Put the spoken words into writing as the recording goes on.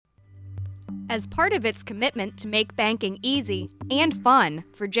As part of its commitment to make banking easy and fun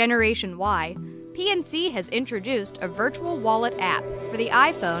for Generation Y, PNC has introduced a virtual wallet app for the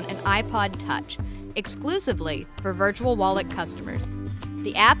iPhone and iPod Touch, exclusively for virtual wallet customers.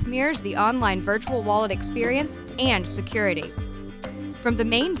 The app mirrors the online virtual wallet experience and security. From the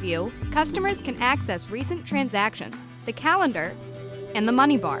main view, customers can access recent transactions, the calendar, and the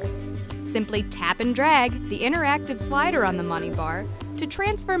money bar. Simply tap and drag the interactive slider on the money bar to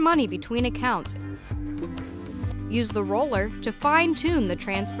transfer money between accounts. Use the roller to fine-tune the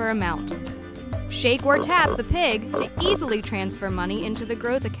transfer amount. Shake or tap the pig to easily transfer money into the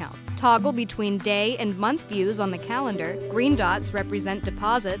growth account. Toggle between day and month views on the calendar. Green dots represent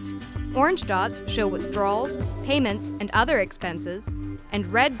deposits, orange dots show withdrawals, payments, and other expenses, and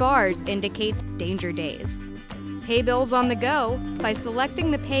red bars indicate danger days. Pay bills on the go by selecting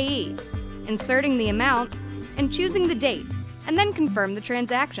the payee, inserting the amount, and choosing the date, and then confirm the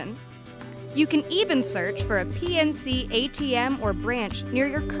transaction. You can even search for a PNC ATM or branch near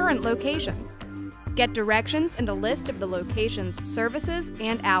your current location. Get directions and a list of the location's services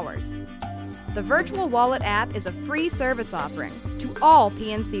and hours. The Virtual Wallet app is a free service offering to all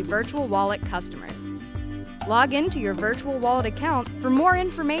PNC Virtual Wallet customers. Log into your Virtual Wallet account for more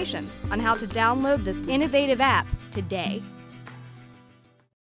information on how to download this innovative app today.